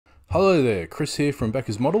Hello there, Chris here from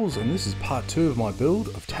Becker's Models, and this is part 2 of my build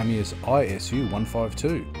of Tamiya's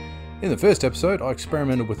ISU-152. In the first episode, I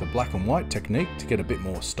experimented with a black and white technique to get a bit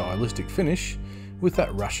more stylistic finish with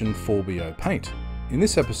that Russian 4BO paint. In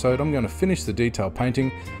this episode, I'm going to finish the detail painting,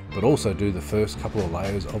 but also do the first couple of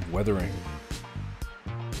layers of weathering.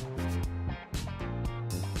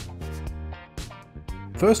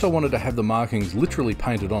 First, I wanted to have the markings literally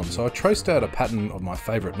painted on, so I traced out a pattern of my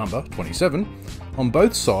favourite number, 27, on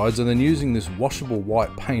both sides, and then using this washable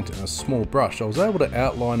white paint and a small brush, I was able to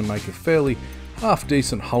outline and make a fairly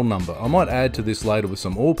half-decent hull number. I might add to this later with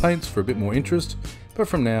some oil paints for a bit more interest, but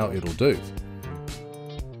from now it'll do.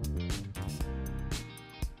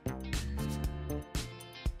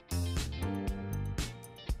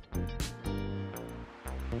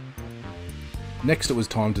 Next, it was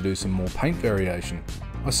time to do some more paint variation.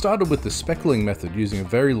 I started with the Speckling method using a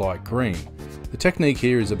very light green. The technique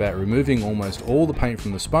here is about removing almost all the paint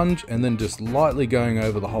from the sponge and then just lightly going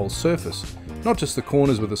over the whole surface, not just the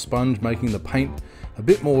corners with the sponge, making the paint a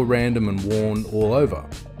bit more random and worn all over.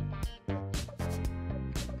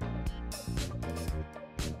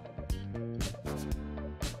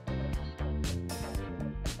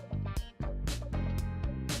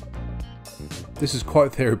 This is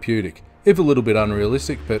quite therapeutic, if a little bit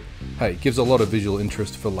unrealistic, but hey, gives a lot of visual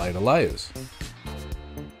interest for later layers.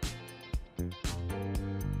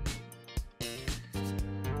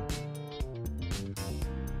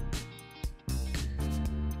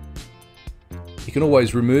 You can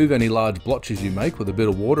always remove any large blotches you make with a bit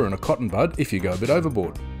of water and a cotton bud if you go a bit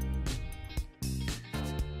overboard.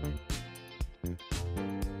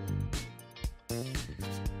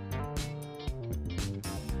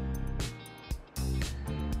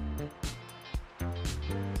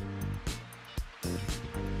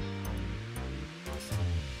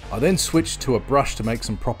 I then switched to a brush to make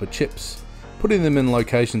some proper chips, putting them in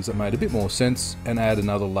locations that made a bit more sense and add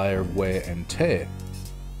another layer of wear and tear.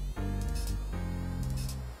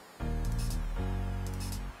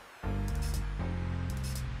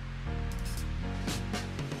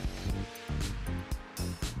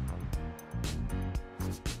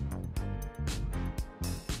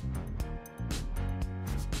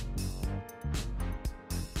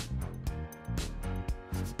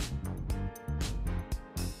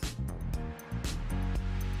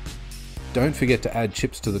 Don't forget to add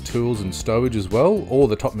chips to the tools and stowage as well, or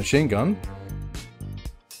the top machine gun.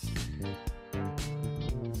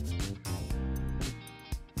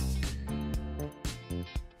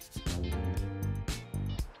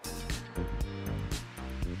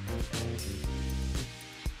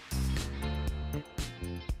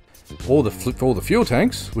 Or for the fuel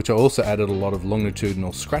tanks, which I also added a lot of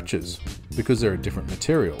longitudinal scratches, because they're a different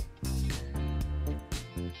material.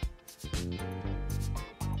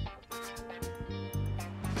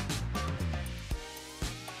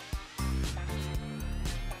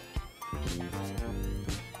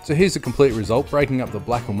 So here's the complete result, breaking up the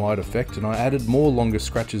black and white effect, and I added more longer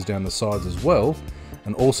scratches down the sides as well,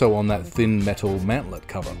 and also on that thin metal mantlet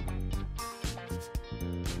cover.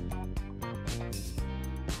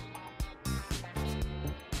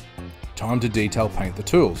 Time to detail paint the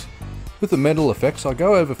tools. With the metal effects, I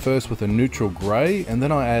go over first with a neutral grey, and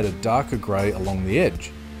then I add a darker grey along the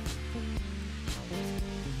edge.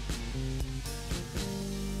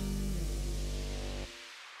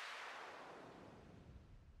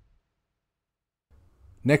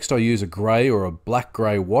 Next, I use a grey or a black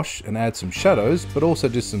grey wash and add some shadows, but also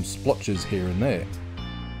just some splotches here and there.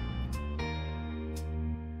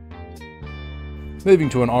 Moving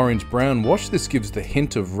to an orange brown wash, this gives the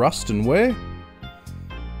hint of rust and wear.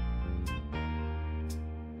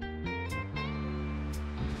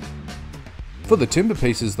 For the timber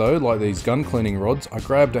pieces though, like these gun cleaning rods, I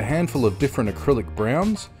grabbed a handful of different acrylic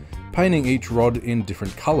browns, painting each rod in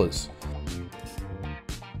different colours.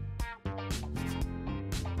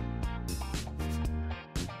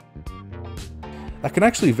 That can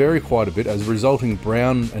actually vary quite a bit, as the resulting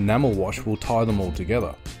brown enamel wash will tie them all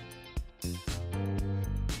together.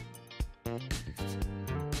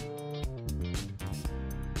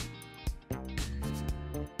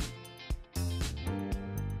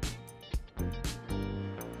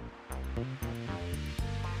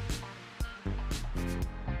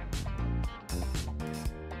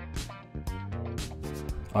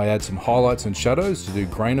 I add some highlights and shadows to do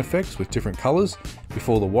grain effects with different colours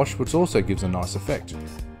before the wash, which also gives a nice effect.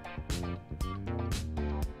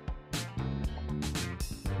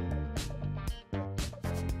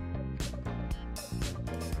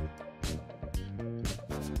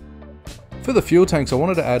 For the fuel tanks, I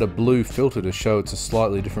wanted to add a blue filter to show it's a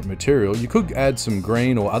slightly different material. You could add some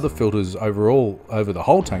green or other filters overall over the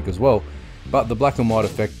whole tank as well, but the black and white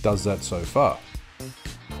effect does that so far.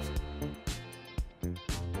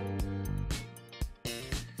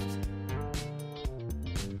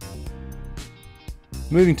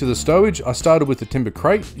 Moving to the stowage, I started with the timber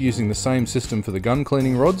crate using the same system for the gun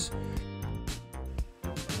cleaning rods.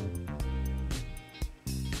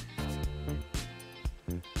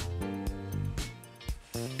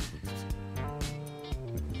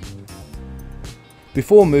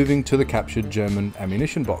 Before moving to the captured German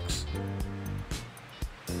ammunition box.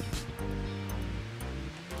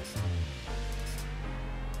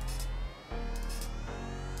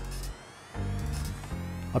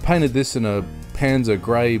 I painted this in a Panzer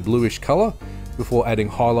grey bluish colour before adding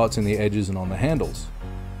highlights in the edges and on the handles.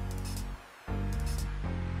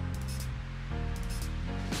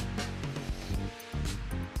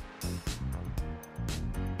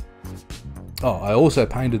 Oh, I also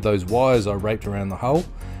painted those wires I raped around the hull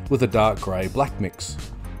with a dark grey black mix.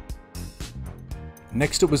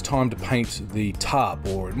 Next it was time to paint the tarp,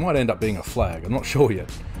 or it might end up being a flag, I'm not sure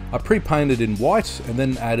yet. I pre-painted in white and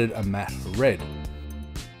then added a matte red.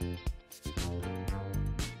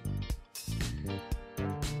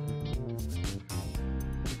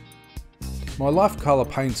 My life colour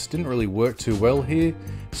paints didn't really work too well here,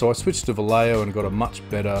 so I switched to Vallejo and got a much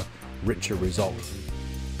better, richer result.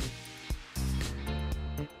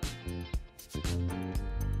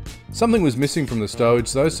 Something was missing from the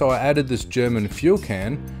stowage though, so I added this German fuel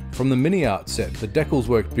can from the mini art set. The decals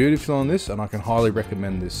worked beautifully on this and I can highly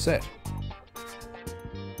recommend this set.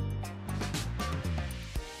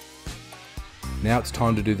 Now it's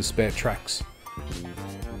time to do the spare tracks.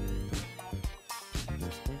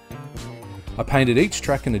 I painted each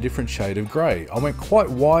track in a different shade of grey. I went quite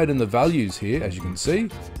wide in the values here, as you can see.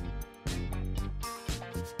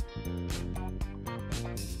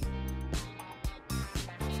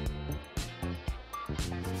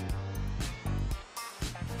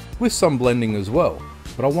 With some blending as well,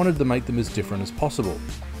 but I wanted to make them as different as possible.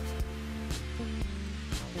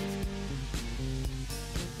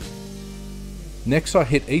 Next I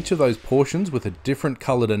hit each of those portions with a different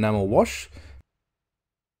coloured enamel wash.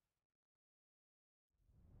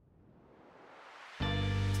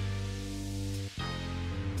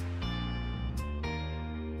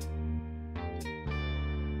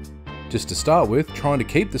 Just to start with, trying to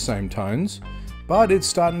keep the same tones, but it's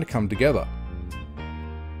starting to come together.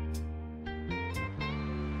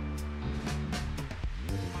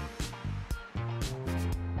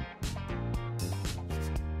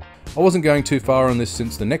 I wasn't going too far on this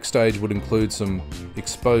since the next stage would include some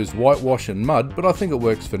exposed whitewash and mud, but I think it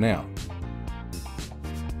works for now.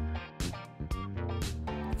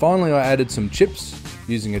 Finally I added some chips,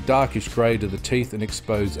 using a darkish grey to the teeth and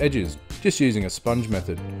exposed edges, just using a sponge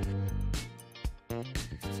method.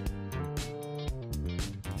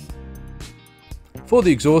 For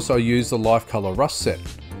the exhaust I used the Life Colour Rust set.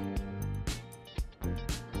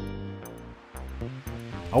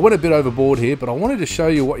 I went a bit overboard here, but I wanted to show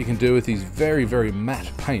you what you can do with these very, very matte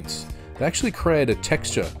paints. They actually create a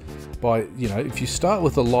texture by, if you start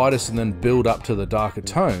with the lightest and then build up to the darker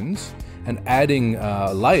tones, and adding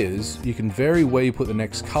layers, you can vary where you put the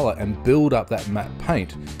next colour and build up that matte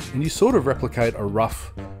paint, and you sort of replicate a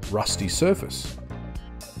rough, rusty surface.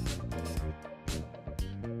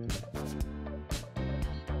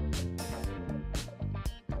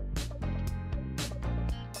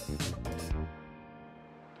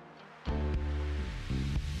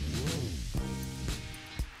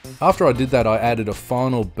 After I did that, I added a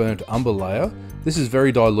final burnt umber layer. This is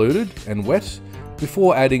very diluted and wet,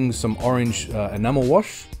 before adding some orange enamel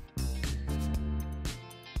wash.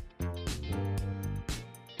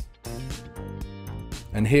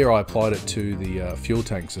 And here I applied it to the fuel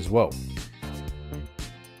tanks as well.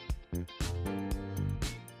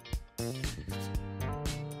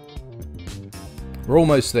 We're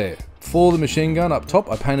almost there. For the machine gun up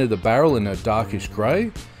top, I painted the barrel in a darkish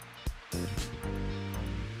grey.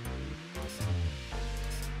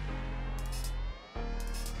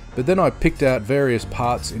 But then I picked out various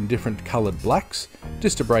parts in different coloured blacks,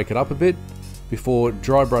 just to break it up a bit, before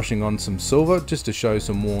dry brushing on some silver, just to show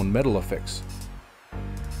some worn metal effects.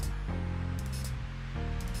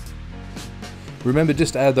 Remember,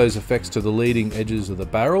 just add those effects to the leading edges of the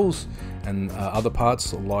barrels and other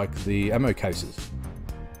parts like the ammo cases.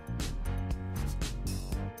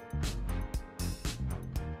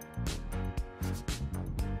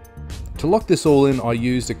 To lock this all in, I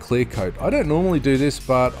used a clear coat. I don't normally do this,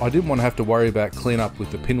 but I didn't want to have to worry about clean up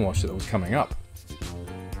with the pin wash that was coming up.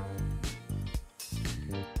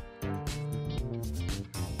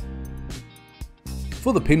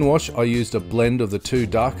 For the pin wash, I used a blend of the two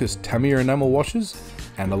darkest Tamiya enamel washes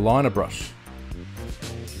and a liner brush.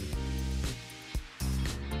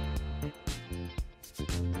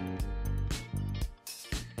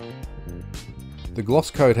 The gloss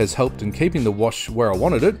coat has helped in keeping the wash where I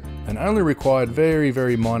wanted it, and only required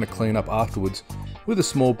very minor cleanup afterwards with a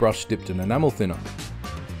small brush dipped in enamel thinner.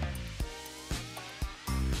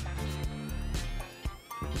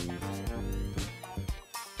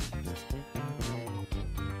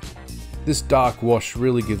 This dark wash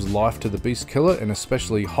really gives life to the Beast Killer and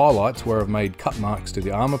especially highlights where I've made cut marks to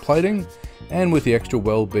the armour plating and with the extra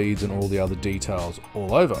well beads and all the other details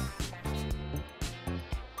all over.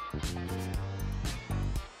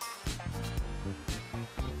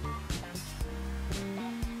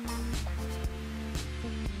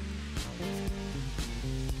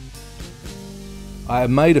 I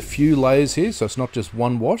have made a few layers here, so it's not just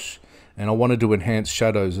one wash, and I wanted to enhance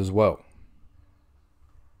shadows as well.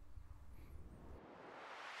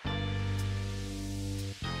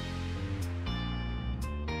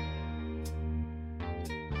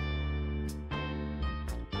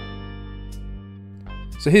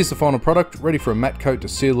 So here's the final product, ready for a matte coat to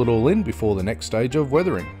seal it all in before the next stage of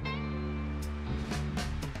weathering.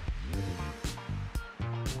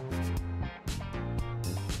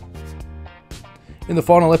 In the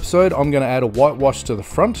final episode, I'm going to add a whitewash to the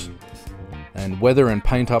front and weather and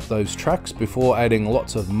paint up those tracks before adding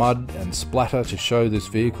lots of mud and splatter to show this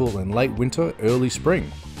vehicle in late winter, early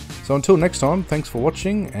spring. So until next time, thanks for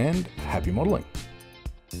watching and happy modelling.